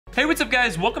Hey, what's up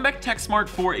guys? Welcome back to TechSmart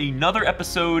for another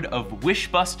episode of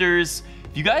Wish Busters.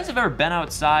 If you guys have ever been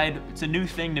outside, it's a new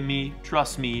thing to me,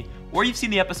 trust me, or you've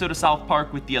seen the episode of South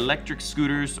Park with the electric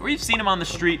scooters, or you've seen them on the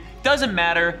street, doesn't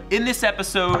matter. In this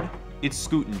episode, it's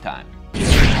scooting time.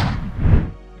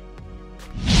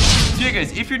 So yeah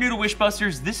guys, if you're new to Wish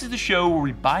Busters, this is the show where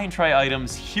we buy and try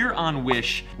items here on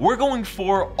Wish. We're going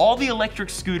for all the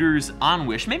electric scooters on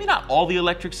Wish. Maybe not all the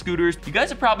electric scooters. You guys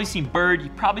have probably seen Bird,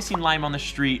 you've probably seen Lime on the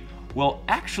street. Well,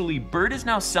 actually, Bird is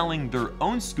now selling their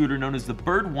own scooter known as the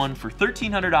Bird One for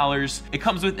 $1,300. It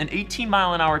comes with an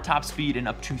 18-mile-an-hour top speed and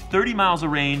up to 30 miles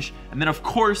of range. And then of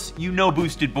course, you know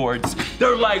boosted boards.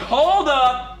 They're like, hold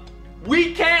up,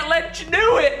 we can't let you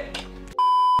do it.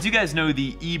 As you guys know,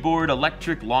 the e-board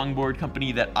electric longboard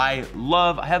company that I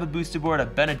love, I have a boosted board,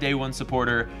 I've been a day one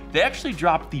supporter. They actually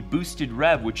dropped the Boosted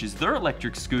Rev, which is their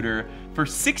electric scooter, for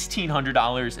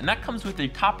 $1,600, and that comes with a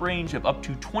top range of up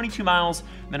to 22 miles,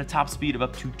 and then a top speed of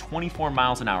up to 24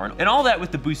 miles an hour. And all that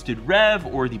with the Boosted Rev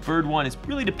or the Bird One is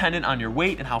really dependent on your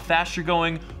weight and how fast you're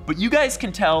going, but you guys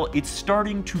can tell it's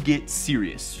starting to get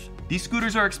serious. These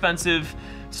scooters are expensive,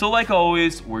 so like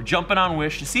always, we're jumping on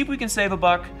Wish to see if we can save a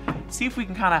buck, see if we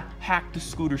can kind of hack the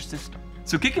scooter system.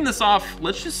 So kicking this off,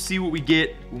 let's just see what we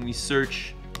get when we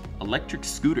search electric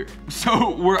scooter.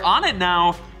 So we're on it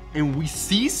now, and we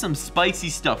see some spicy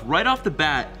stuff. Right off the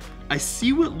bat, I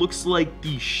see what looks like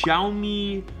the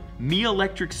Xiaomi Mi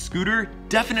electric scooter.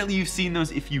 Definitely you've seen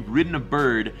those if you've ridden a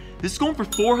Bird. This is going for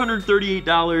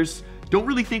 $438. Don't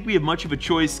really think we have much of a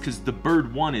choice because the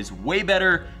Bird One is way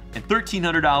better and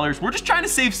 $1,300. We're just trying to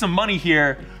save some money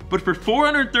here, but for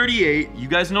 $438, you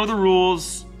guys know the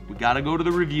rules. We gotta go to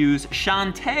the reviews.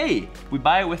 Shantae, we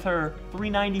buy it with her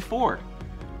 $394.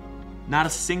 Not a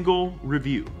single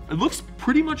review. It looks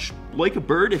pretty much like a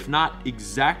Bird, if not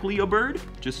exactly a Bird,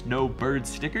 just no Bird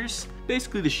stickers.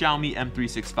 Basically the Xiaomi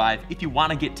M365, if you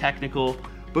wanna get technical,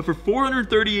 but for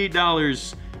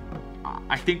 $438,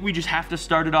 I think we just have to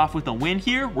start it off with a win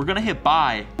here. We're gonna hit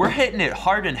buy. We're hitting it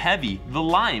hard and heavy. The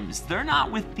Limes, they're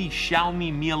not with the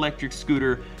Xiaomi Mi electric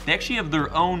scooter. They actually have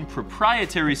their own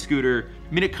proprietary scooter.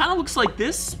 I mean, it kind of looks like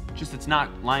this, just it's not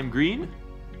lime green.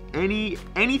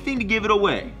 Anything to give it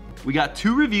away. We got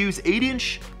 2 reviews,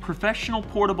 8-inch professional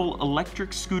portable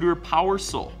electric scooter Power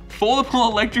Soul.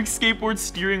 Foldable electric skateboard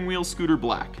steering wheel scooter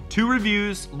black. 2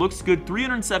 reviews, looks good,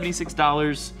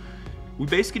 $376. We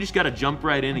basically just gotta jump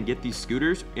right in and get these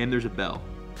scooters, and there's a bell.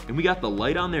 And we got the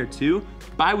light on there too.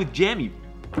 Buy with Jammy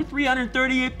for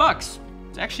 338 bucks.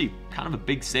 It's actually kind of a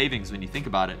big savings when you think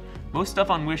about it. Most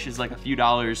stuff on Wish is like a few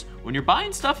dollars. When you're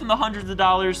buying stuff in the hundreds of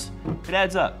dollars, it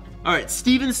adds up. All right,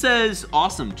 Steven says,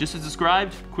 awesome, just as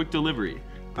described, quick delivery.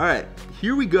 All right,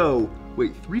 here we go.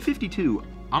 Wait, 352,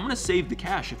 I'm gonna save the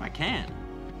cash if I can.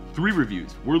 3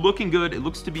 reviews, we're looking good. It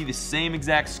looks to be the same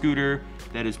exact scooter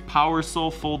that is Power Soul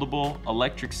foldable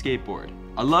electric skateboard.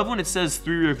 I love when it says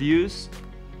 3 reviews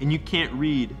and you can't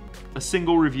read a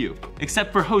single review.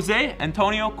 Except for Jose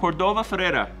Antonio Cordova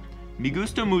Ferreira. Me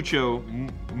gusta mucho,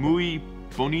 muy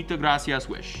bonita, gracias,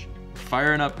 Wish.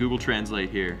 Firing up Google Translate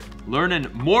here. Learning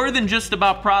more than just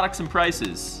about products and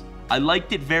prices. I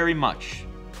liked it very much.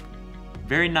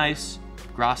 Very nice,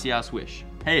 gracias, Wish.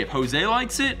 Hey, if Jose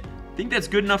likes it, I think that's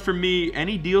good enough for me.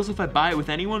 Any deals if I buy it with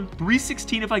anyone?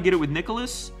 $316 if I get it with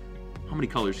Nicholas. How many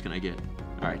colors can I get?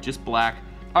 All right, just black.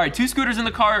 All right, 2 scooters in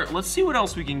the car. Let's see what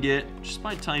else we can get just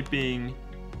by typing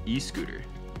e-scooter.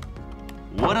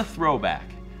 What a throwback.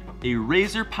 A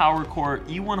Razer PowerCore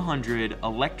E100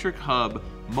 electric hub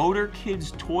Motor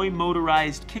Kids toy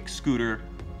motorized kick scooter,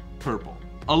 purple.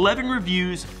 11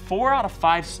 reviews, 4 out of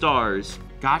 5 stars.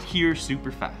 Got here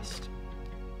super fast.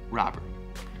 Robert.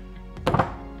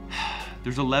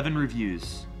 There's 11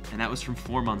 reviews, and that was from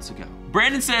 4 months ago.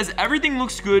 Brandon says, everything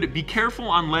looks good. Be careful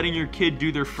on letting your kid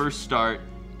do their first start.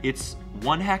 It's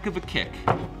one heck of a kick.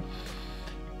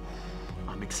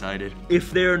 I'm excited. If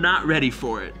they're not ready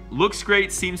for it. Looks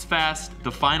great, seems fast.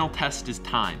 The final test is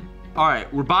time. All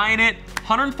right, we're buying it.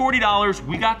 $140,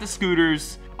 we got the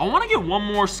scooters. I wanna get one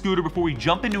more scooter before we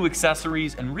jump into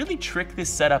accessories and really trick this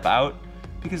setup out,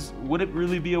 because would it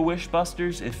really be a Wish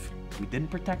Busters if we didn't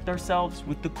protect ourselves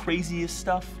with the craziest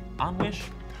stuff on Wish?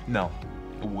 No,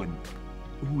 it wouldn't.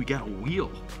 Ooh, we got a wheel.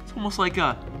 It's almost like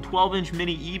a 12-inch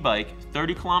mini e-bike,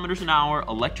 30 kilometers an hour,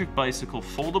 electric bicycle,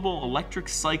 foldable electric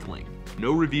cycling.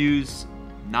 No reviews,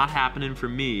 not happening for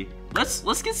me.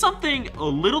 Let's get something a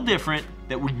little different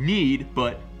that we need,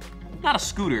 but not a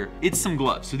scooter, it's some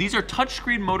gloves. So these are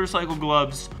touchscreen motorcycle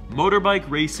gloves, motorbike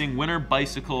racing, winter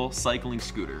bicycle, cycling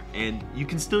scooter. And you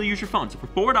can still use your phone. So for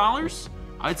 $4,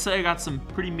 I'd say I got some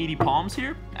pretty meaty palms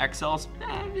here. XLs,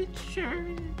 sure.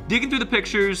 Digging through the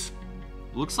pictures,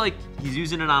 Looks like he's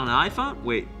using it on an iPhone.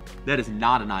 Wait, that is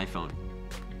not an iPhone.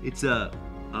 It's a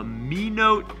Mi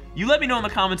Note. You let me know in the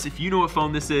comments if you know what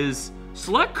phone this is.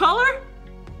 Select color,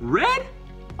 red.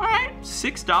 All right,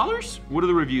 $6. What are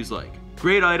the reviews like?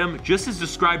 Great item, just as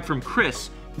described from Chris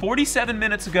 47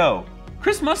 minutes ago.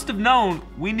 Chris must have known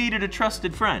we needed a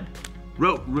trusted friend.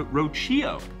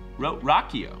 Rocchio.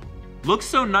 Looks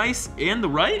so nice and the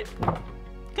right.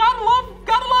 Gotta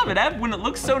love it, Ev, when it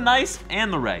looks so nice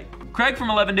and the right. Craig from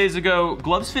 11 days ago,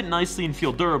 gloves fit nicely and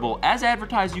feel durable. As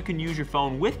advertised, you can use your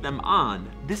phone with them on.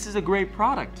 This is a great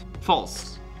product.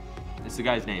 False. It's the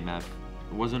guy's name, Ev.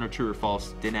 It wasn't a true or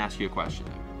false, didn't ask you a question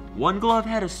there. One glove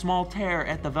had a small tear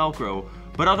at the Velcro,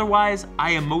 but otherwise,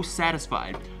 I am most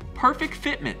satisfied. Perfect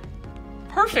fitment.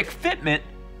 Perfect fitment?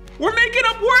 We're making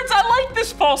up words. I like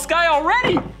this false guy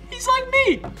already. He's like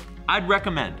me. I'd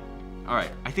recommend. All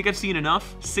right, I think I've seen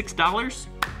enough. $6.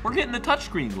 We're getting the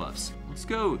touchscreen gloves. Let's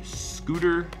go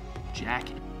scooter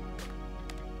jacket.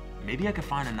 Maybe I could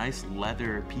find a nice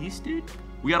leather piece, dude.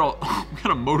 We got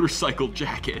a motorcycle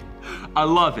jacket. I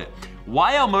love it.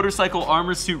 YL Motorcycle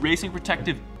Armor Suit Racing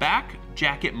Protective Back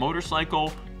Jacket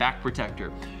Motorcycle Back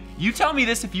Protector. You tell me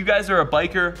this if you guys are a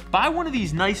biker. Buy one of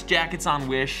these nice jackets on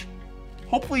Wish.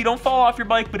 Hopefully you don't fall off your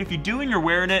bike, but if you do and you're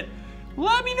wearing it,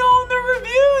 let me know in the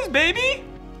reviews, baby.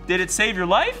 Did it save your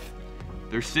life?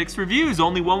 There's 6 reviews,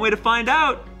 only one way to find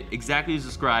out. Exactly as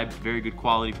described, very good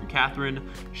quality from Catherine.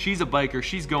 She's a biker,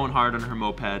 she's going hard on her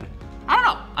moped. I don't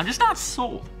know, I'm just not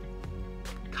sold.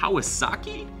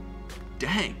 Kawasaki?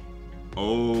 Dang.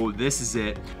 Oh, this is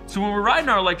it. So when we're riding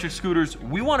our electric scooters,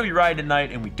 we want to be riding at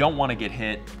night and we don't want to get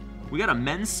hit. We got a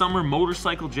men's summer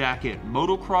motorcycle jacket,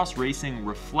 motocross racing,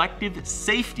 reflective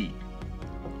safety,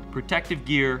 protective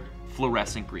gear,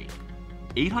 fluorescent green.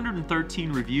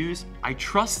 813 reviews. I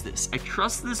trust this. I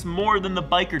trust this more than the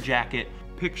biker jacket.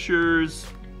 Pictures,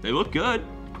 they look good.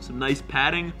 Some nice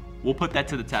padding. We'll put that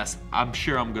to the test. I'm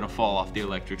sure I'm gonna fall off the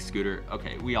electric scooter.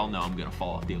 Okay, we all know I'm gonna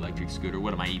fall off the electric scooter.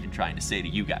 What am I even trying to say to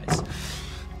you guys?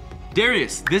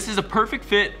 Darius, this is a perfect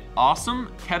fit.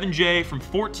 Awesome. Kevin J from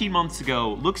 14 months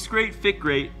ago. Looks great, fit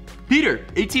great. Peter,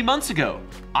 18 months ago.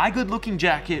 Eye good looking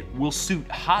jacket, will suit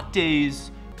hot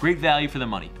days. Great value for the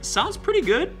money. Sounds pretty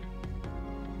good.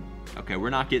 Okay, we're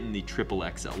not getting the triple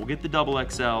XL. We'll get the double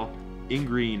XL in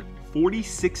green,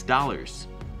 $46.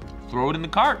 Throw it in the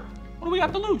cart. What do we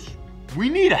have to lose? We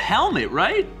need a helmet,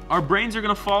 right? Our brains are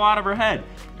gonna fall out of our head.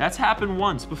 That's happened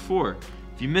once before.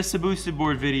 If you missed the boosted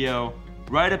board video,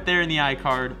 right up there in the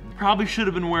iCard, probably should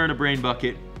have been wearing a brain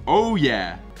bucket. Oh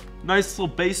yeah, nice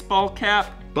little baseball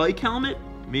cap, bike helmet.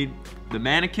 I mean, the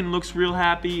mannequin looks real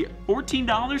happy.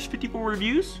 $14, 54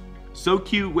 reviews. So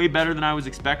cute, way better than I was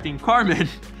expecting. Carmen,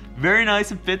 very nice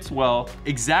and fits well.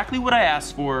 Exactly what I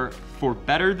asked for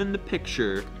better than the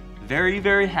picture. Very,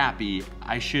 very happy.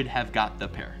 I should have got the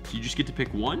pair. So you just get to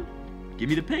pick one? Give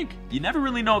me the pink. You never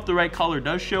really know if the right color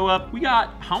does show up. We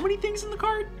got how many things in the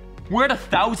cart? We're at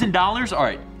 $1,000. All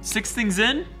right, 6 things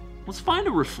in. Let's find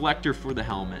a reflector for the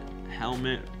helmet.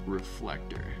 Helmet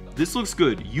reflector. This looks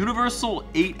good. Universal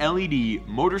 8 LED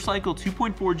motorcycle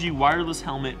 2.4G wireless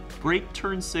helmet, brake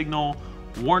turn signal,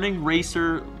 warning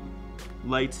racer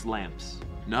lights lamps.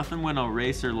 Nothing when a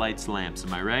racer lights lamps,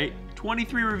 am I right?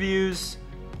 23 reviews.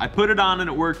 I put it on and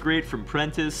it worked great from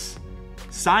Prentice.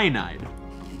 Cyanide.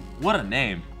 What a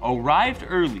name. Arrived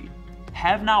early.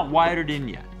 Have not wired in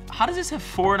yet. How does this have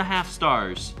 4.5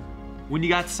 stars when you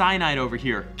got Cyanide over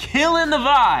here killing the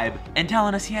vibe and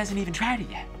telling us he hasn't even tried it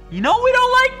yet? You know we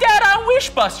don't like that on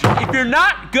Wishbusters. If you're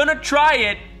not gonna try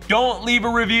it, don't leave a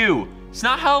review. It's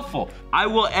not helpful. I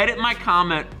will edit my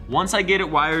comment once I get it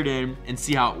wired in and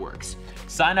see how it works.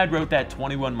 Cyanide wrote that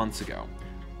 21 months ago.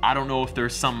 I don't know if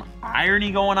there's some irony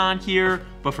going on here,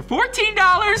 but for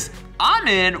 $14, I'm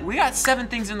in. We got 7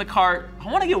 things in the cart.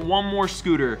 I wanna get one more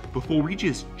scooter before we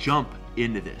just jump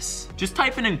into this. Just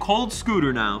typing in cold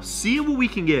scooter now, seeing what we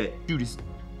can get. Dude, is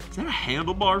that a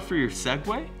handlebar for your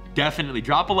Segway? Definitely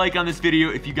drop a like on this video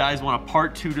if you guys want a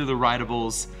part 2 to the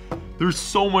rideables. There's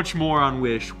so much more on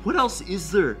Wish. What else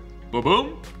is there?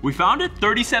 Boom. We found it,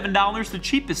 $37, the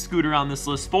cheapest scooter on this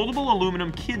list. Foldable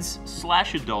aluminum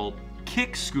kids/adult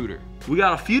kick scooter. We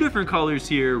got a few different colors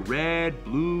here, red,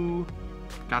 blue,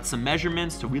 got some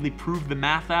measurements to really prove the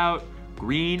math out.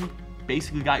 Green,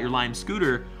 basically got your Lime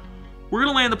scooter. We're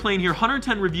gonna land the plane here,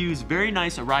 110 reviews, very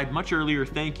nice, arrived much earlier,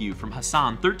 thank you, from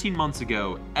Hassan 13 months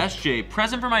ago. SJ,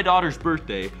 present for my daughter's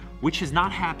birthday, which has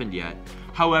not happened yet.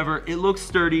 However, it looks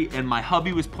sturdy and my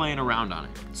hubby was playing around on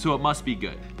it, so it must be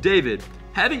good. David,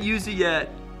 haven't used it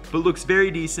yet, but looks very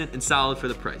decent and solid for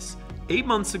the price. 8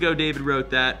 months ago, David wrote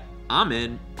that. I'm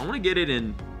in. I wanna get it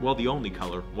in well, the only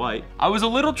color, white. I was a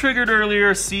little triggered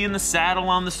earlier seeing the saddle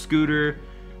on the scooter.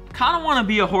 Kind of want to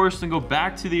be a horse and go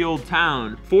back to the old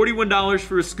town. $41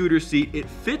 for a scooter seat. It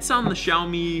fits on the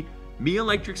Xiaomi Mi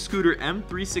Electric Scooter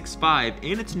M365,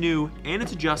 and it's new, and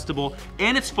it's adjustable,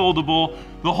 and it's foldable.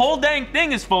 The whole dang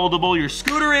thing is foldable. Your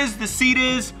scooter is, the seat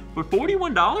is. For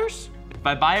 $41? If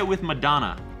I buy it with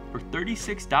Madonna for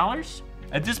 $36?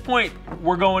 At this point,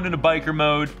 we're going into biker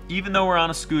mode, even though we're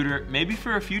on a scooter. Maybe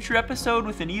for a future episode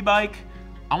with an e-bike,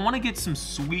 I wanna get some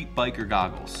sweet biker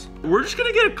goggles. We're just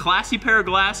gonna get a classy pair of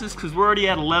glasses because we're already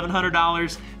at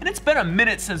 $1,100, and it's been a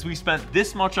minute since we spent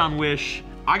this much on Wish.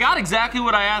 I got exactly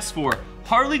what I asked for.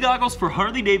 Harley goggles for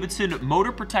Harley Davidson,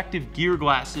 motor protective gear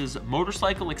glasses,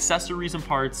 motorcycle accessories and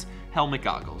parts, helmet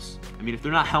goggles. I mean, if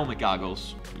they're not helmet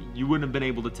goggles, you wouldn't have been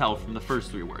able to tell from the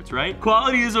first 3 words, right?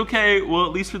 Quality is okay, well,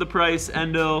 at least for the price.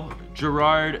 Endo,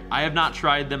 Gerard, I have not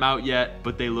tried them out yet,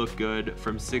 but they look good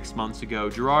from 6 months ago.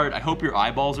 Gerard, I hope your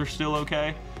eyeballs are still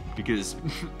okay, because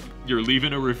you're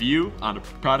leaving a review on a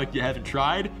product you haven't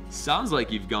tried. Sounds like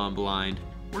you've gone blind.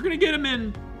 We're gonna get them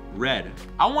in red.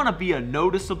 I wanna be a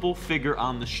noticeable figure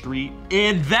on the street,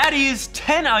 and that is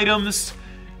 10 items.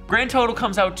 Grand total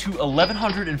comes out to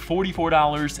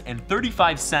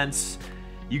 $1,144.35.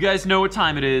 You guys know what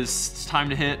time it is. It's time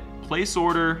to hit place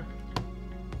order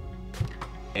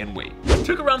and wait. It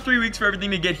took around 3 weeks for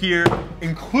everything to get here,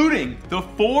 including the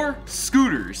 4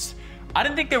 scooters. I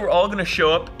didn't think they were all gonna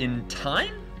show up in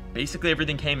time. Basically,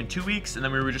 everything came in 2 weeks, and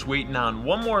then we were just waiting on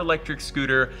 1 more electric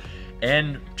scooter.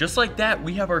 And just like that,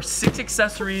 we have our 6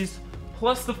 accessories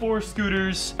plus the 4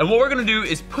 scooters. And what we're gonna do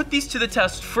is put these to the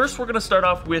test. First, we're gonna start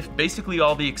off with basically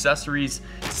all the accessories,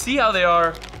 see how they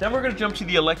are. Then we're gonna jump to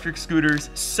the electric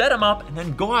scooters, set them up, and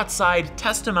then go outside,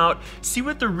 test them out, see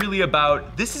what they're really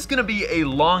about. This is gonna be a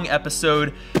long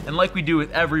episode, and like we do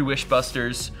with every Wish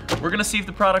Busters, we're gonna see if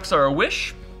the products are a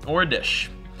wish or a dish.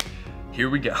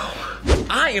 Here we go.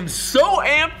 I am so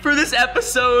amped for this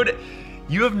episode.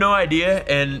 You have no idea,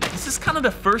 and this is kind of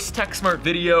the first TechSmart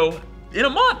video in a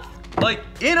month. Like,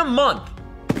 in a month.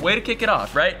 Way to kick it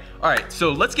off, right? All right,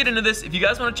 so let's get into this. If you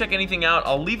guys wanna check anything out,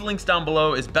 I'll leave links down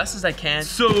below as best as I can.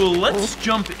 So let's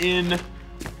jump in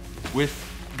with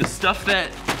the stuff that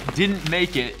didn't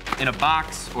make it in a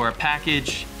box or a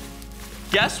package.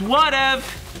 Guess what, Ev?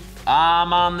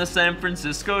 I'm on the San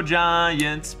Francisco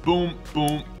Giants. Boom,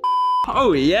 boom.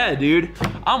 Oh yeah, dude.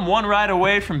 I'm 1 ride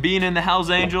away from being in the Hells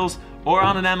Angels or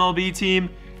on an MLB team.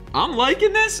 I'm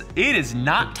liking this. It is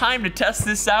not time to test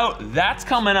this out. That's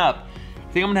coming up. I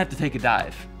think I'm gonna have to take a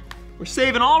dive. We're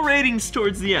saving all ratings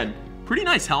towards the end. Pretty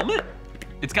nice helmet.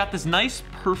 It's got this nice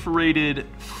perforated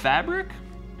fabric.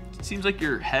 It seems like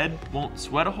your head won't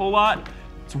sweat a whole lot.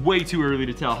 It's way too early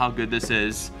to tell how good this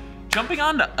is. Jumping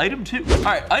on to item 2. All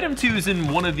right, item 2 is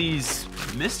in one of these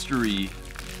mystery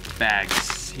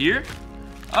bags here.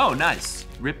 Oh, nice.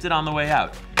 Ripped it on the way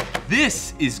out.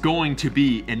 This is going to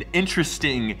be an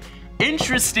interesting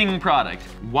product.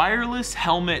 Wireless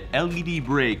helmet LED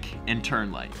brake and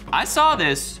turn light. I saw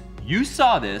this, you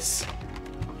saw this.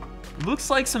 Looks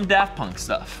like some Daft Punk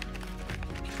stuff,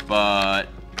 but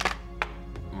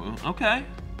well, okay.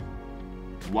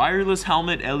 Wireless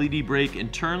helmet LED brake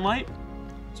and turn light.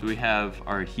 So we have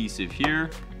our adhesive here,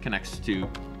 connects to,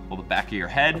 well, the back of your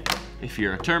head if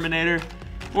you're a Terminator,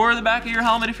 or the back of your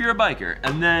helmet if you're a biker.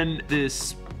 And then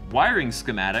this wiring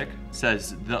schematic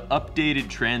says the updated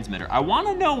transmitter. I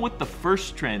wanna know what the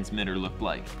first transmitter looked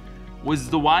like. Was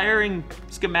the wiring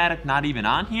schematic not even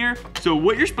on here? So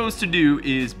what you're supposed to do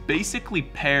is basically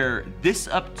pair this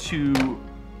up to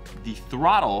the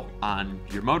throttle on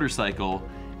your motorcycle,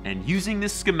 and using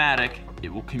this schematic,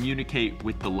 it will communicate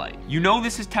with the light. You know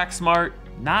this is TechSmart,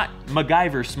 not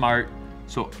MacGyver smart,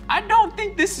 so I don't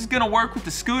think this is gonna work with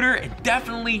the scooter, and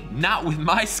definitely not with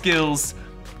my skills.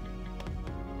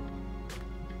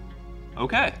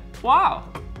 Okay, wow.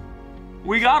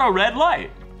 We got a red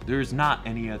light. There's not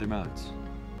any other modes.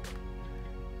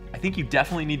 I think you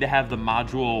definitely need to have the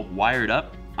module wired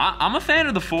up. I'm a fan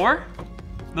of the 4.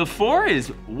 The 4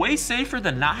 is way safer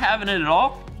than not having it at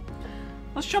all.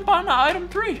 Let's jump on to item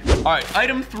 3. All right,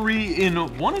 item 3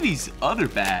 in one of these other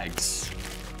bags.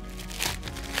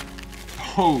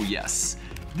 Oh yes,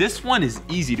 this one is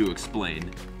easy to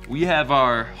explain. We have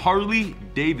our Harley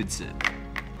Davidson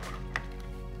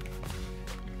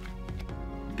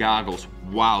goggles.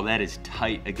 Wow, that is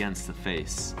tight against the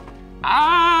face.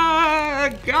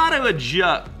 Gotta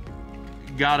adjust.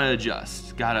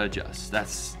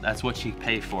 That's what you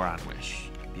pay for on Wish.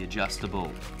 The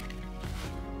adjustable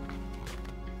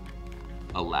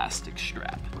elastic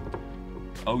strap.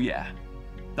 Oh yeah,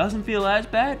 doesn't feel as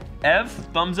bad. Ev,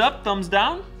 thumbs up, thumbs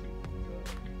down?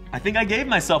 I think I gave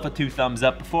myself a 2 thumbs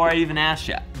up before I even asked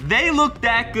you. They look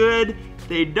that good.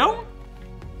 They don't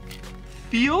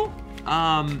feel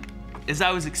as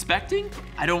I was expecting.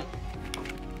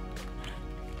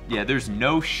 Yeah, there's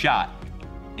no shot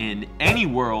in any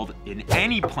world, in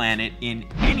any planet, in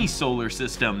any solar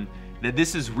system that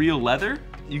this is real leather.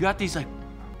 You got these like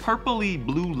purpley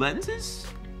blue lenses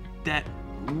that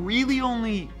really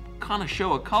only kind of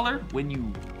show a color when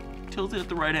you tilt it at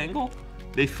the right angle.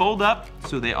 They fold up,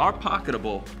 so they are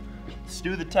pocketable. Let's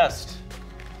do the test.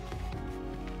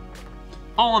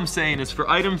 All I'm saying is for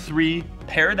item 3,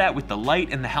 pair that with the light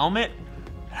and the helmet,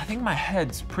 and I think my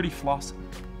head's pretty flossy.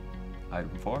 Item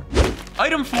 4.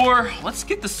 Item 4, let's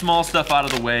get the small stuff out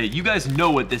of the way. You guys know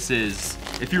what this is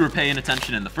if you were paying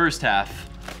attention in the first half.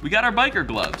 We got our biker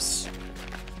gloves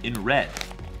in red.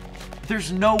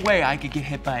 There's no way I could get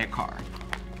hit by a car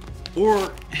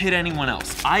or hit anyone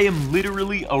else. I am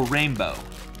literally a rainbow.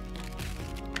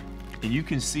 And you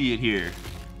can see it here.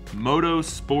 Moto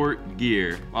Sport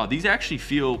gear. Wow, these actually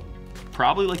feel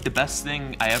probably like the best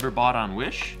thing I ever bought on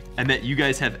Wish and that you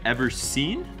guys have ever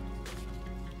seen.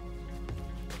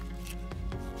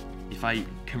 If I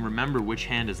can remember which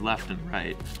hand is left and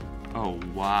right. Oh,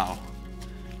 wow.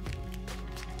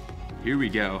 Here we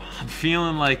go. I'm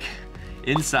feeling like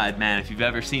Inside Man, if you've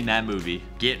ever seen that movie.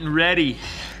 Getting ready.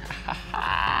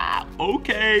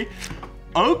 Okay.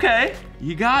 Okay.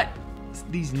 You got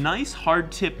these nice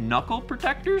hard tip knuckle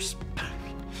protectors.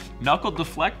 Knuckle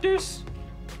deflectors.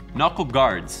 Knuckle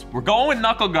guards. We're going with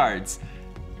knuckle guards.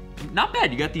 Not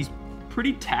bad. You got these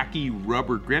pretty tacky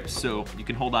rubber grips so you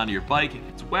can hold onto your bike if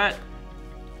it's wet.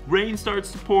 Rain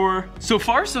starts to pour. So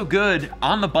far so good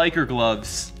on the biker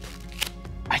gloves.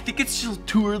 I think it's still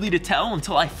too early to tell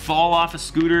until I fall off a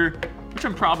scooter, which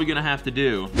I'm probably gonna have to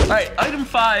do. All right, item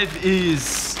 5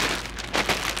 is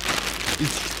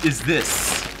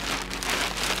this.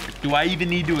 Do I even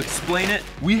need to explain it?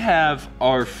 We have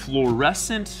our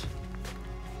fluorescent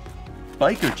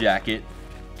biker jacket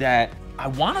that I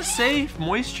wanna say if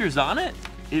moisture's on it,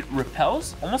 it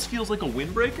repels, almost feels like a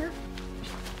windbreaker.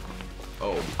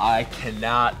 Oh, I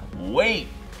cannot wait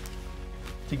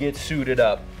to get suited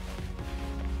up.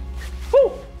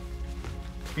 Woo!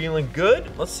 Feeling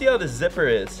good? Let's see how the zipper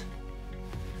is.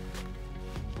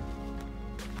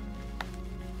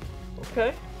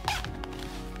 Okay.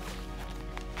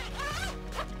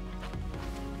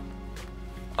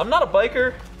 I'm not a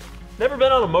biker, never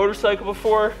been on a motorcycle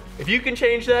before. If you can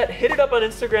change that, hit it up on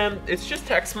Instagram. It's just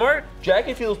tech smart.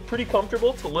 Jacket feels pretty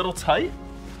comfortable. It's a little tight,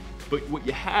 but what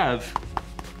you have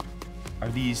are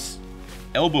these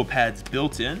elbow pads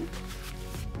built in.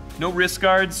 No wrist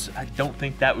guards. I don't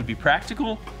think that would be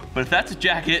practical, but if that's a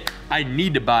jacket, I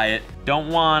need to buy it. Don't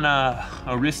want a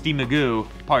wristy Magoo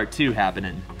part 2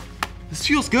 happening. This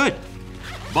feels good,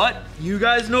 but you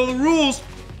guys know the rules.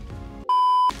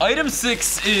 Item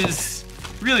 6 is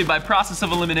really by process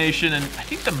of elimination, and I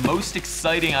think the most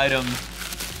exciting item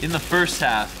in the first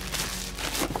half.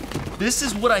 This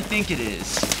is what I think it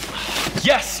is.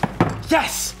 Yes,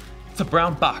 yes! It's a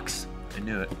brown box. I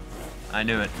knew it. I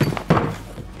knew it.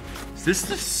 Is this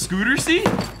the scooter seat?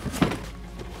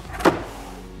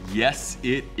 Yes,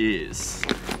 it is.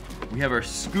 We have our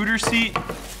scooter seat.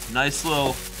 Nice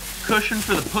little cushion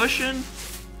for the pushing.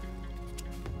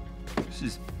 This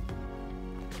is...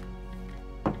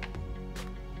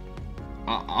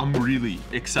 I'm really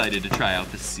excited to try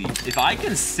out this seat. If I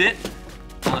can sit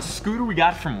on a scooter we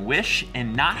got from Wish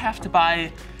and not have to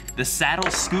buy the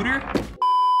saddle scooter,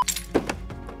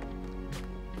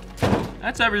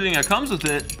 that's everything that comes with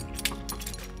it.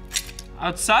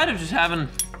 Outside of just having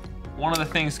one of the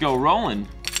things go rolling,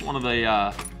 one of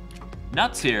the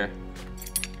nuts here,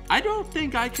 I don't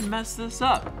think I can mess this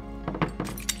up.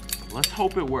 Let's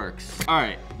hope it works. All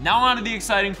right, now on to the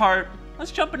exciting part.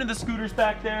 Let's jump into the scooters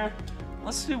back there.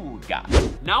 Let's see what we got.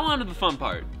 Now on to the fun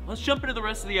part. Let's jump into the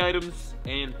rest of the items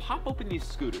and pop open these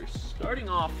scooters. Starting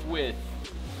off with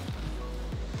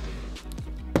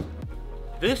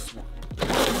this one.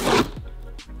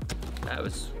 That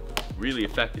was really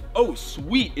effective. Oh,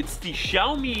 sweet, it's the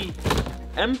Xiaomi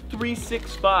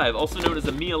M365, also known as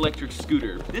a Mi electric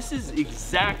scooter. This is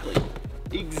exactly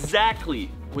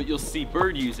what you'll see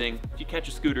Bird using if you catch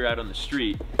a scooter out on the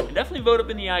street. And definitely vote up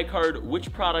in the iCard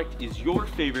which product is your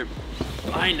favorite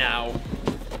by now.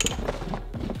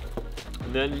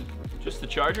 And then just the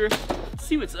charger. Let's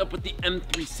see what's up with the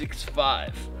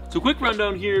M365. So quick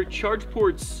rundown here, charge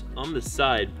ports on the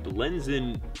side, blends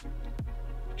in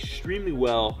extremely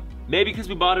well. Maybe because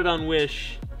we bought it on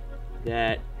Wish,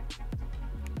 that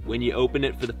when you open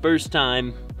it for the first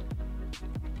time,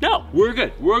 no, we're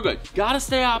good, we're good. Gotta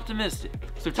stay optimistic.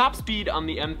 So top speed on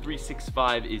the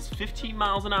M365 is 15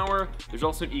 miles an hour. There's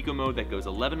also an eco mode that goes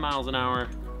 11 miles an hour.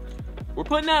 We're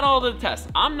putting that all to the test.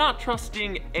 I'm not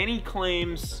trusting any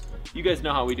claims. You guys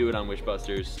know how we do it on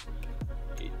Wishbusters.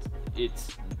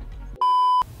 It's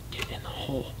get in the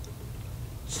hole.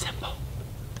 Simple.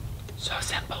 So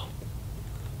simple.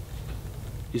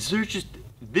 Is there just,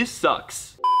 this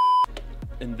sucks.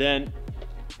 And then,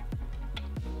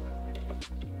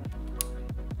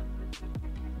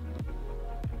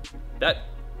 that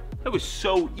was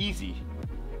so easy.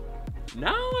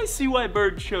 Now I see why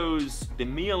Bird chose the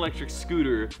Mi electric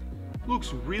scooter.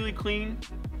 Looks really clean.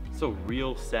 It's a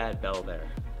real sad bell there.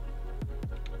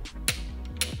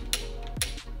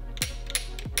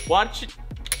 Watch it.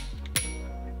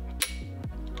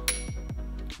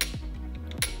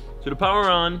 So to power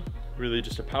on, really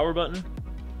just a power button.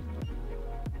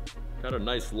 Got a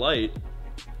nice light.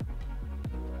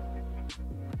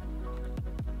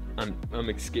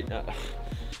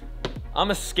 I'm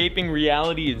escaping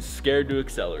reality and scared to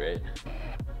accelerate.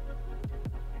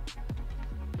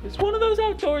 It's one of those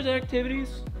outdoors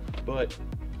activities, but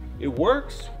it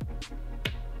works.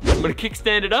 I'm gonna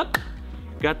kickstand it up.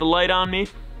 Got the light on me.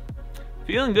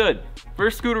 Feeling good.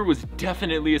 First scooter was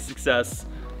definitely a success.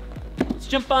 Let's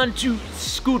jump on to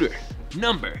scooter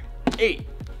number 8.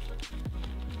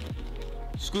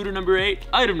 Scooter number 8,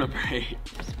 item number 8.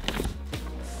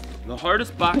 The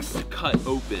hardest box to cut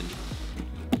open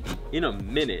in a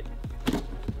minute.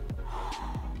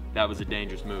 That was a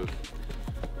dangerous move.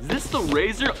 Is this the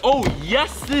Razor? Oh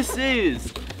yes, this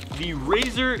is the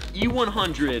Razor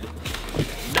E100.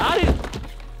 Not it.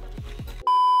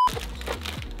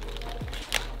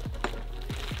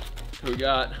 We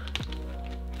got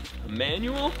a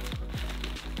manual,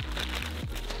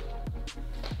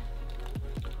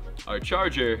 our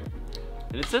charger,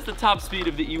 and it says the top speed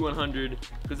of the E100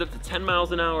 goes up to 10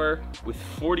 miles an hour with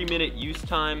 40-minute use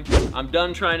time. I'm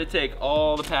done trying to take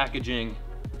all the packaging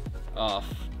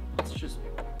off. Let's just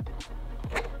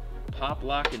pop,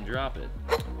 lock, and drop it.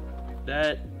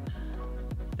 That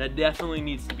definitely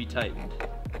needs to be tightened.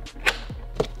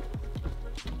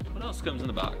 What else comes in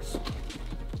the box?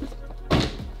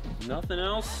 Nothing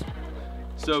else.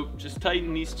 So just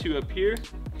tighten these two up here.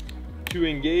 To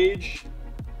engage,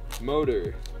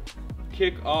 motor,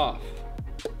 kick off,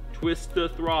 twist the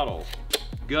throttle,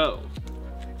 go.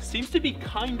 Seems to be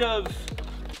kind of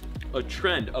a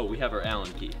trend. Oh, we have our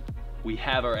Allen key. We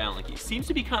have our Allen key. Seems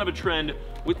to be kind of a trend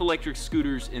with electric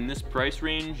scooters in this price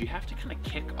range. You have to kind of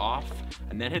kick off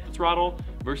and then hit the throttle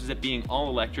versus it being all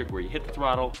electric where you hit the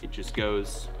throttle, it just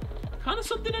goes. Kind of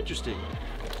something interesting.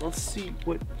 Let's see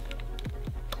what.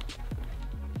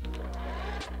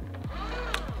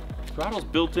 Throttle's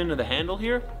built into the handle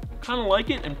here. Kind of like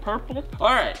it in purple.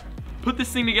 All right, put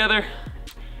this thing together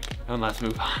and let's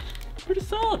move on. Pretty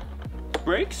solid.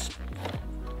 Brakes,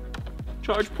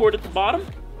 charge port at the bottom,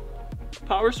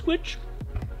 power switch.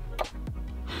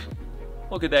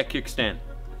 Look at that kickstand.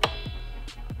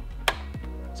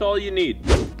 That's all you need.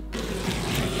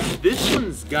 This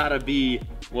one's gotta be,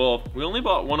 well, we only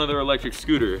bought one other electric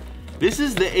scooter. This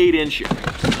is the 8-incher.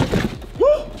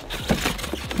 Woo!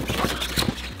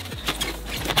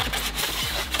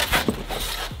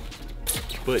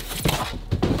 But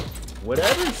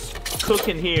whatever's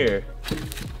cooking here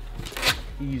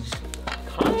is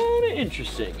kind of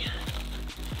interesting.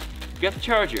 Got the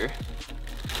charger.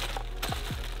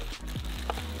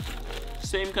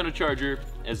 Same kind of charger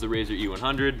as the Razor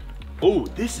E100. Oh,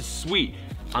 this is sweet.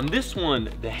 On this one,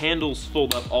 the handles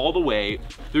fold up all the way.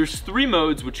 There's 3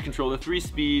 modes which control the 3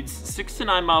 speeds. 6 to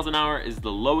 9 miles an hour is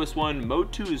the lowest one.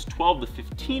 Mode 2 is 12 to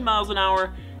 15 miles an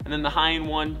hour. And then the high-end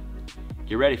one,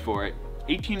 get ready for it,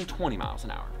 18 to 20 miles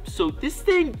an hour. So this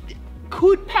thing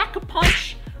could pack a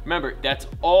punch. Remember, that's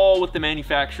all what the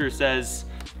manufacturer says.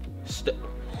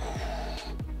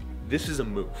 This is a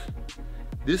move.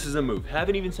 This is a move.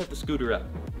 Haven't even set the scooter up.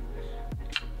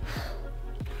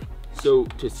 So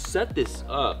to set this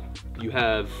up, you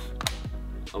have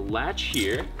a latch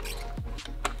here,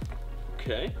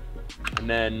 okay? And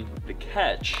then the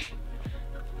catch.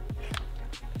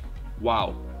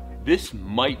 Wow, this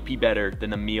might be better than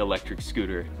the Mi electric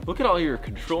scooter. Look at all your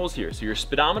controls here. So your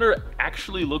speedometer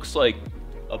actually looks like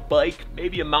a bike,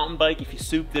 maybe a mountain bike if you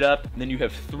souped it up. And then you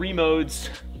have 3 modes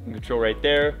you can control right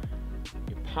there.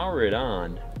 You power it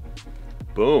on,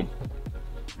 boom,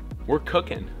 we're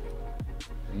cooking.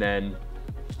 And then,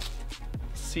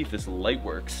 let's see if this light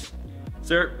works.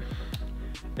 Sir,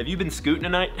 have you been scooting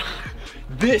tonight?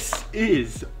 This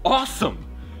is awesome.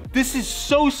 This is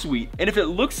so sweet. And if it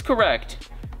looks correct,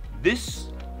 this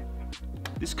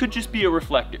could just be a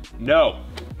reflector. No,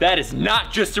 that is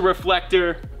not just a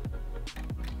reflector.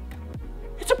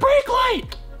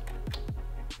 light.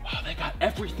 Wow, they got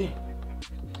everything.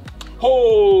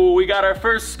 Oh, we got our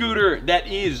first scooter that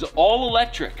is all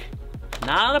electric.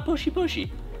 Not a pushy.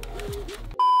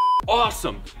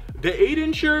 Awesome. The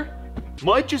 8-incher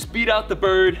might just beat out the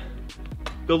Bird.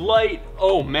 The light,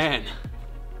 oh man.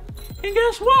 And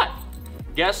guess what?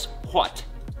 Guess what?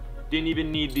 Didn't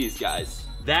even need these guys.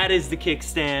 That is the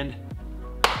kickstand.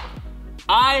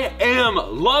 I am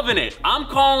loving it. I'm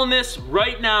calling this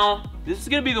right now. This is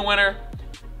gonna be the winner.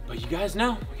 But you guys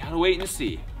know, we gotta wait and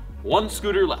see. One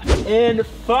scooter left. And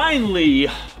finally,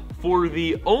 for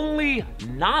the only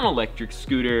non-electric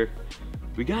scooter,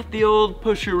 we got the old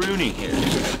pusheroonie here.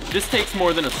 This takes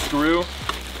more than a screw.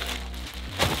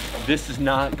 This is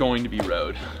not going to be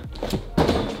rode.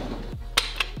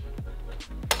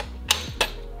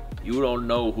 You don't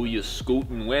know who you're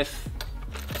scooting with.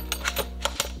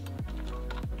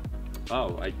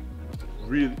 Oh, I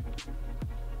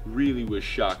really was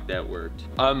shocked that worked.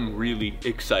 I'm really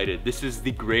excited. This is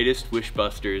the greatest Wish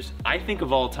Busters, I think,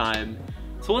 of all time.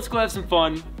 So let's go have some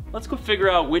fun. Let's go figure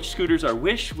out which scooters are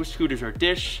Wish, which scooters are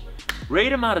Dish. Rate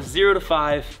them out of 0 to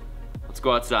 5. Let's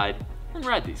go outside and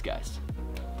ride these guys.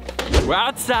 We're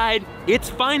outside. It's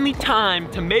finally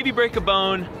time to maybe break a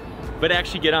bone, but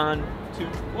actually get on to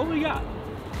what we got.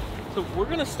 So we're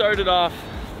gonna start it off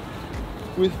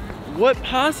with what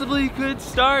possibly could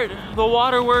start the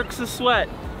waterworks of sweat.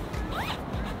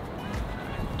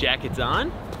 Jackets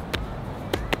on.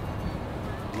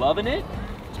 Loving it.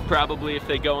 It's probably if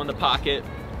they go in the pocket.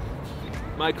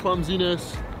 My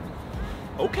clumsiness.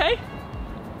 Okay.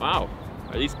 Wow.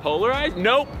 Are these polarized?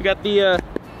 Nope. We got the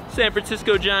San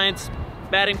Francisco Giants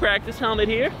batting practice helmet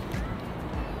here.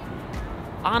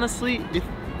 Honestly,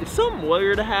 if something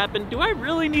were to happen, do I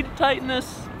really need to tighten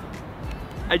this?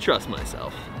 I trust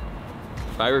myself.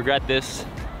 If I regret this,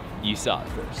 you saw it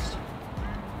first.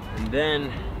 And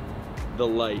then the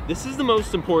light. This is the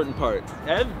most important part.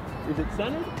 Ev, is it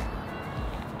centered?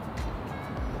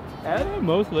 Ev?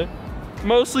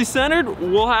 Mostly centered.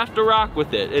 We'll have to rock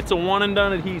with it. It's a one and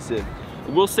done adhesive.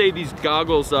 We'll say these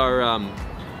goggles are,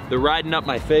 they're riding up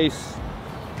my face.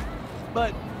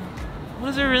 But what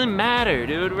does it really matter,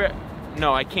 dude?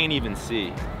 No, I can't even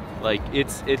see. Like,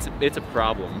 it's a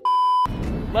problem.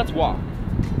 Let's walk.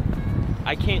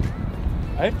 I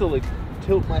have to like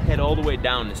tilt my head all the way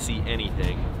down to see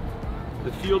anything.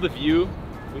 The field of view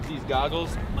with these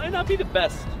goggles might not be the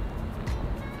best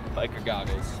biker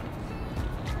goggles.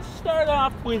 Let's start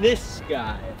off with this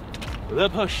guy, the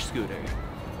push scooter.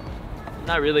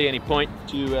 Not really any point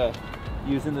to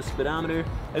using the speedometer.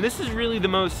 And this is really the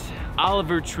most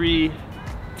Oliver Tree,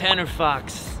 Tanner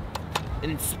Fox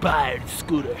inspired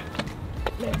scooter.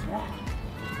 Let's rock.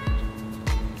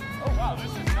 Oh wow,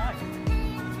 this is nice.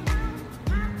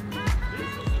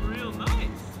 This is real nice.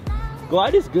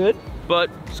 Glide is good, but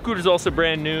scooter's also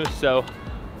brand new, so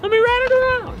let me ride it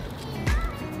around.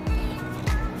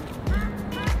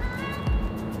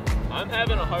 I'm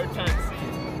having a hard time seeing.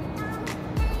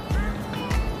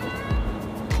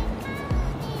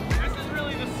 This is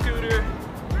really the scooter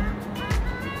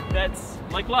that's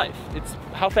like life. It's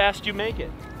how fast you make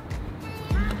it.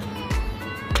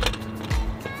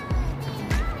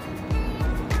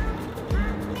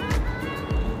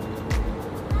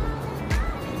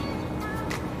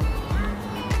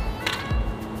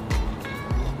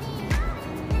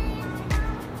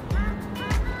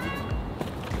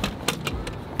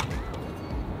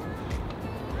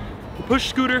 Push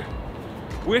scooter,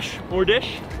 Wish or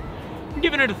Dish, I'm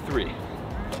giving it a 3.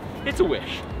 It's a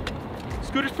Wish.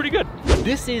 Scooter's pretty good.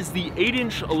 This is the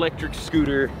 8-inch electric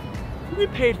scooter. We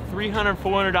paid $300,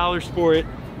 $400 for it.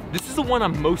 This is the one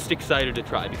I'm most excited to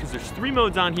try because there's 3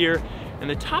 modes on here, and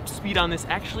the top speed on this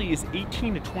actually is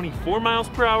 18 to 24 miles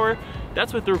per hour.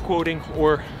 That's what they're quoting,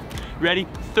 or ready,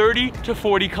 30 to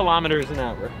 40 kilometers an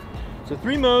hour. So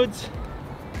 3 modes.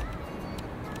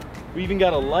 We even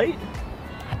got a light.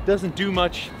 Doesn't do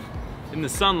much in the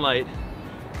sunlight,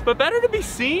 but better to be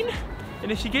seen,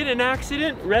 and if you get in an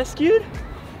accident, rescued,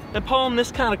 than pulling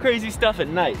this kind of crazy stuff at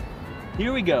night.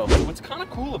 Here we go. What's kind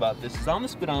of cool about this is on the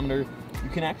speedometer, you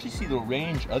can actually see the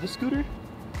range of the scooter,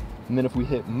 and then if we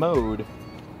hit mode,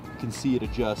 you can see it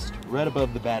adjust right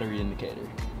above the battery indicator.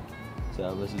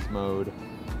 So this is mode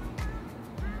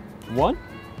 1.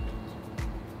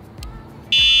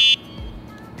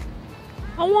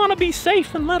 I want to be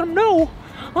safe and let them know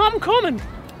I'm coming.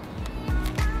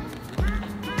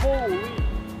 Holy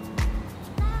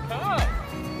cow.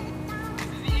 This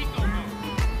is the eco mode.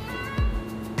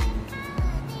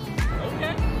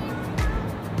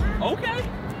 Okay.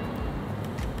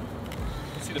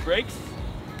 See the brakes?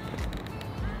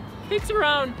 Takes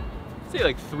around say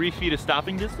like 3 feet of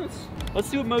stopping distance. Let's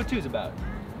see what Mode 2 is about.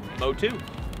 Mode 2.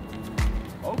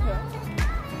 Okay.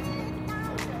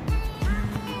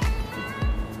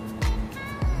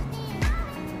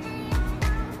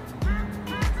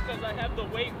 Because I have the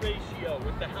weight ratio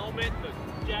with the helmet,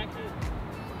 the jacket.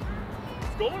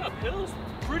 It's going up hills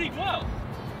pretty well.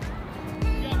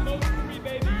 We got Mode 3,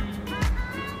 baby.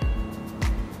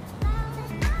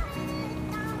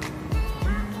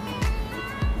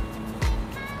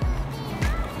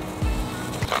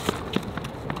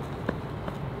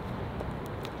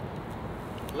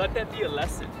 Let that be a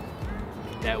lesson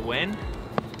that when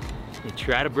you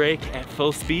try to brake at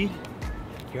full speed,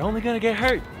 you're only gonna get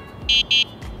hurt.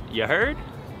 You heard?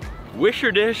 Wish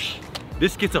or dish,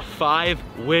 this gets a 5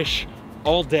 wish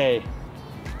all day.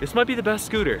 This might be the best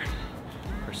scooter,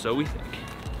 or so we think.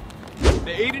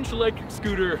 The 8-inch electric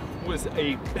scooter was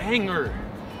a banger.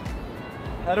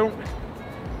 I don't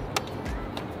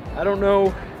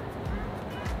know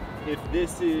if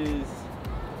this is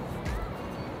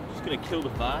gonna kill the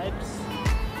vibes.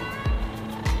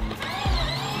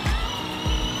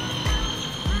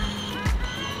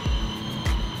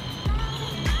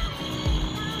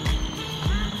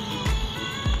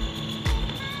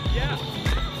 Yeah,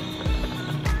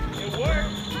 it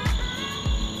worked.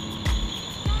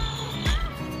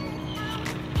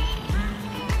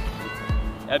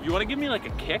 Ev, you wanna give me like a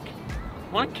kick?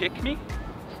 Wanna kick me?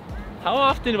 How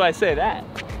often do I say that?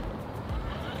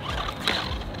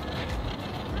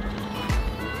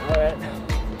 All right.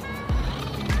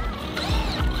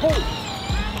 Oh.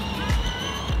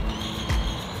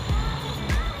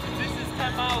 This is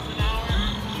 10 miles an hour.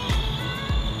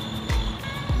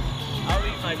 I'll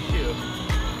eat my shoe.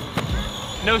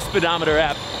 No speedometer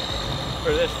app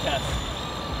for this test.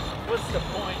 What's the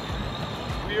point?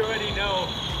 We already know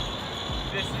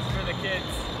this is for the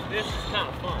kids. This is kind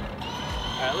of fun.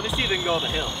 All right, let me see if they can go on the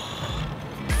hill.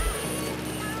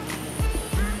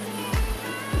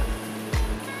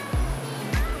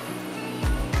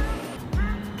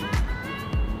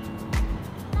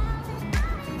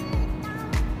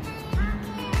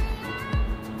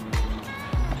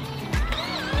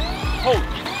 Hold.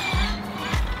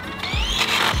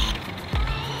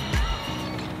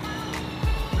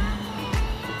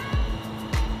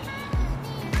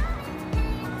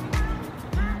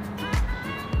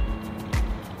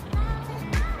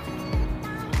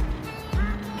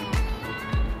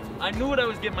 I knew what I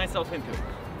was getting myself into.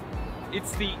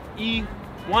 It's the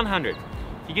E100.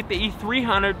 You get the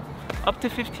E300 up to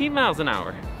 15 miles an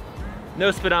hour. No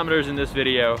speedometers in this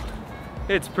video.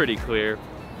 It's pretty clear.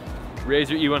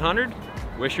 Razor E100,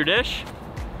 wish or dish?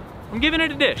 I'm giving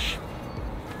it a dish.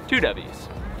 2 W's.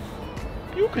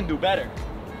 You can do better.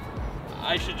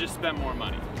 I should just spend more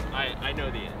money. I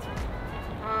know the answer.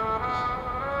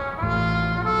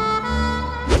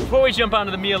 Before we jump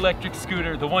onto the Mi electric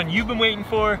scooter, the one you've been waiting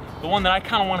for, the one that I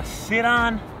kind of want to sit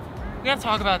on, we gotta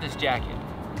talk about this jacket.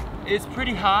 It's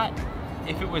pretty hot.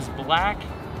 If it was black,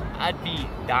 I'd be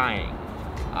dying.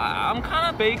 I'm kind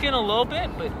of baking a little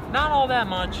bit, but not all that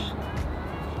much.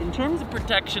 In terms of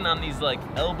protection on these like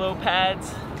elbow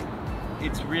pads,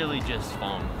 it's really just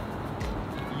foam.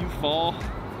 You fall,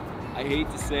 I hate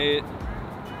to say it,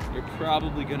 you're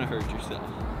probably gonna hurt yourself.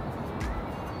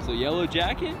 So yellow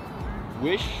jacket,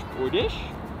 wish or dish?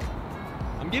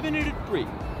 I'm giving it a 3.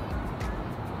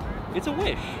 It's a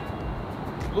wish.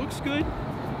 Looks good.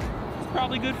 It's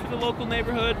probably good for the local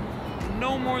neighborhood.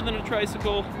 No more than a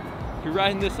tricycle. If you're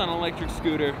riding this on an electric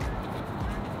scooter,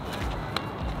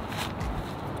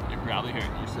 probably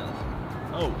hurting yourself.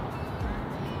 Oh.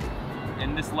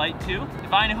 And this light too.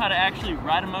 If I knew how to actually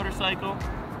ride a motorcycle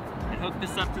and hook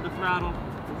this up to the throttle,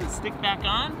 does it stick back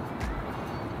on?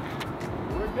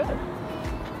 We're good.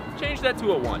 Change that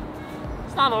to a 1.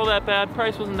 It's not all that bad.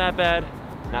 Price wasn't that bad.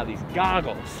 Now these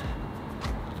goggles.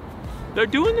 They're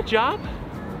doing the job.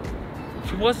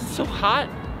 If it wasn't so hot,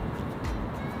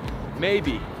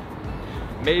 maybe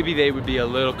they would be a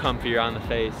little comfier on the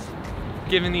face.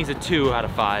 Giving these a 2 out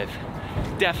of 5.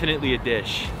 Definitely a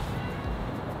dish.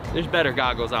 There's better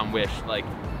goggles on Wish. Like,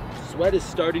 sweat is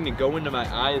starting to go into my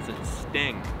eyes and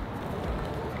sting.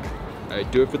 All right,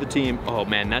 do it for the team. Oh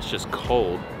man, that's just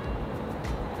cold.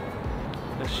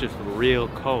 That's just real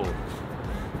cold.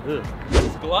 Ugh.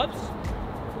 These gloves?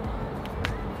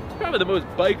 It's probably the most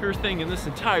biker thing in this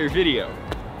entire video.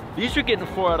 These are getting a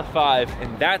 4 out of 5,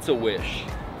 and that's a wish.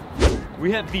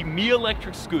 We have the Mi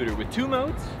electric scooter with 2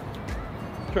 modes.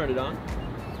 Turn it on.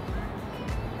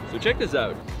 So check this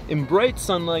out. In bright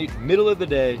sunlight, middle of the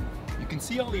day, you can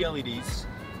see all the LEDs.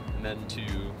 And then to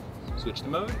switch the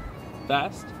mode,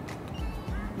 fast,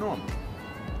 normal.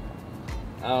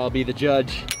 I'll be the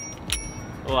judge.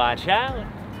 Watch out,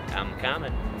 I'm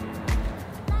coming.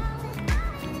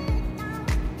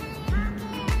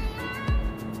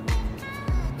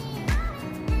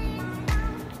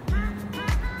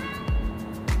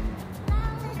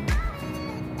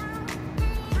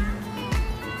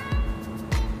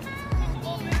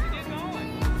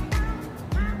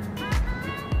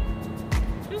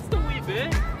 Just a wee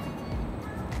bit.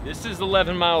 This is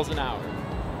 11 miles an hour.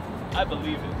 I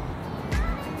believe it.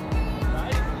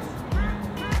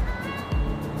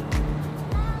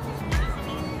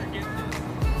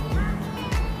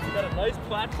 Nice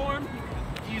platform,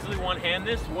 you can easily one-hand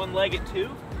this, one-leg it too.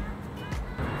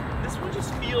 This one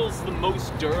just feels the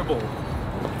most durable,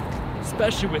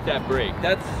 especially with that brake.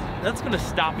 That's gonna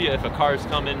stop you if a car's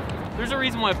coming. There's a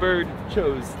reason why Bird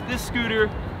chose this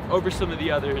scooter over some of the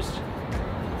others.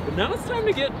 But now it's time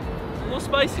to get a little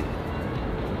spicy.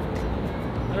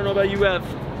 I don't know about you, Ev,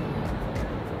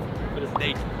 but it's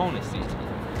Daytona season.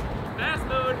 Fast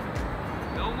mode,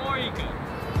 no more eco.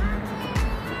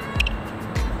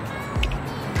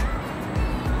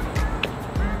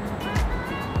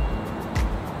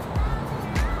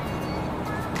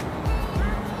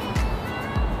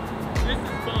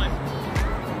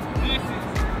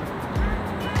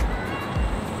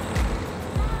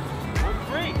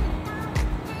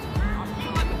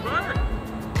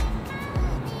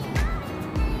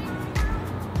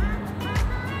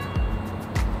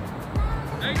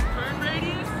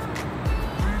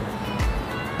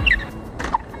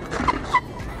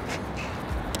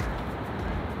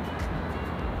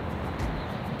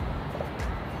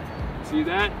 See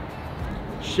that?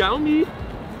 Xiaomi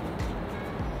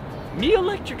Mi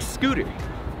electric scooter.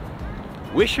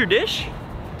 Wish or dish?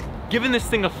 Giving this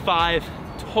thing a 5,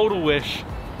 total wish.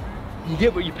 You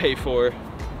get what you pay for.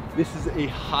 This is a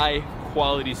high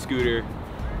quality scooter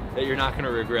that you're not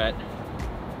gonna regret.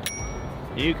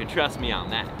 You can trust me on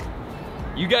that.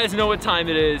 You guys know what time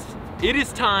it is. It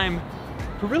is time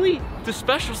for really the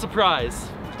special surprise.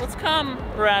 Let's come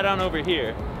right on over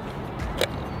here.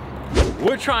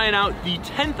 We're trying out the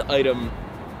 10th item,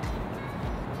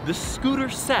 the scooter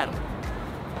saddle.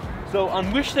 So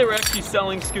on Wish they were actually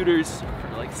selling scooters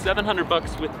for like 700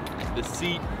 bucks with the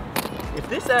seat. If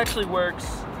this actually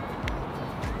works,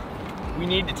 we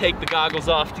need to take the goggles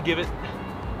off to give it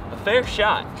a fair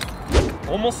shot.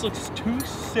 Almost looks too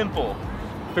simple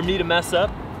for me to mess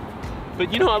up,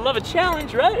 but you know I love a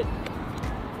challenge, right?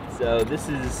 So this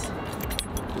is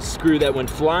the screw that went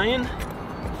flying.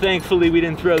 Thankfully we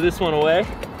didn't throw this one away.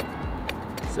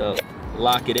 So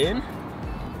lock it in.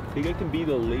 I think I can be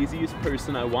the laziest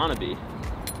person I want to be.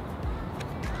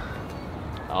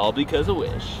 All because of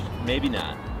Wish. Maybe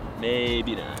not.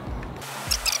 Maybe not.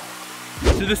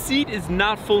 So the seat is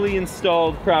not fully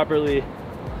installed properly.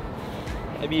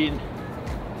 I mean,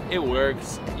 it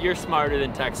works. You're smarter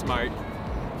than tech smart.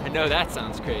 I know that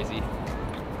sounds crazy.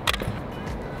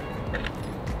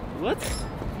 Let's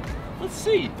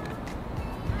see.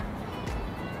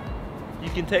 You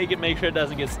can take it, make sure it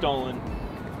doesn't get stolen.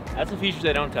 That's a feature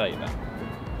they don't tell you about.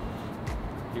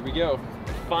 Here we go.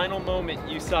 The final moment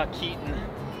you saw Keaton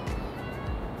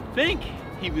think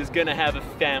he was gonna have a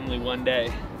family one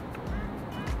day,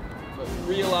 but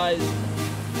realized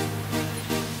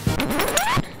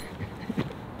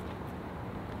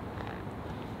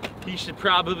he should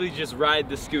probably just ride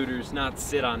the scooters, not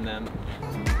sit on them.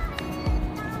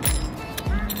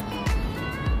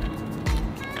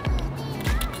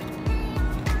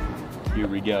 Here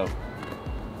we go.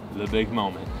 The big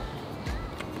moment.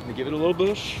 Gonna give it a little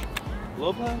push. A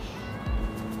little push.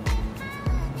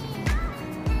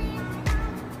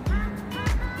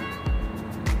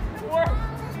 It worked.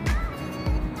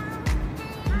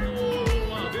 Oh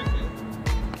wow, this is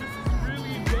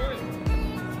really good.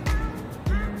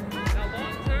 Now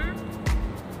long term,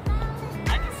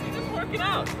 I can see this working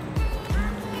out.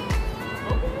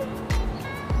 Okay.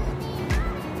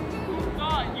 Who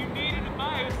thought you needed to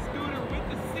buy a scooter with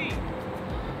the seat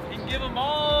and give them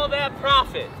all that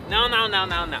profit? No, no, no,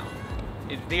 no, no.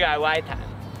 It's DIY time.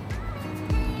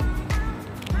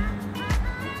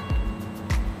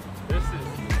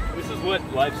 This is what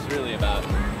life's really about.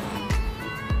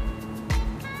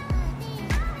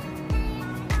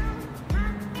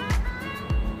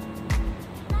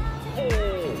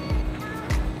 Oh.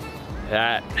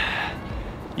 That,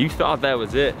 you thought that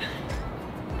was it.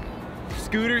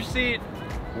 Scooter seat,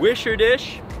 wish or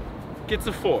dish, gets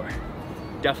a 4.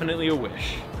 Definitely a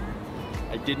wish.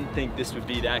 I didn't think this would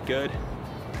be that good.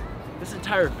 This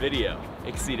entire video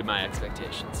exceeded my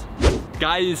expectations.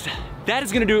 Guys, that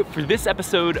is gonna do it for this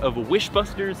episode of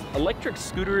Wishbusters Electric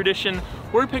Scooter Edition,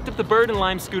 where we picked up the Bird and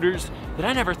Lime scooters that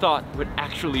I never thought would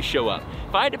actually show up.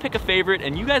 If I had to pick a favorite,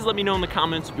 and you guys let me know in the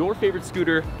comments your favorite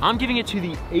scooter, I'm giving it to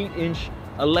the 8-inch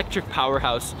electric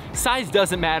powerhouse. Size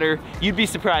doesn't matter, you'd be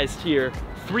surprised here.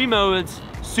 3 modes,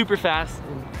 super fast,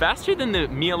 and faster than the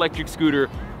Mi electric scooter,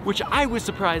 which I was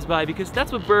surprised by because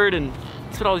that's what Bird and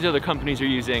that's what all these other companies are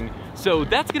using. So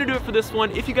that's gonna do it for this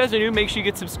one. If you guys are new, make sure you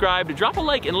get subscribed, drop a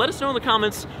like, and let us know in the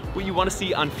comments what you wanna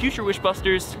see on future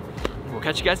Wishbusters. We'll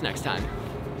catch you guys next time.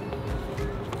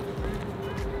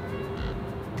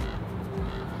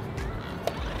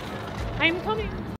 I'm coming.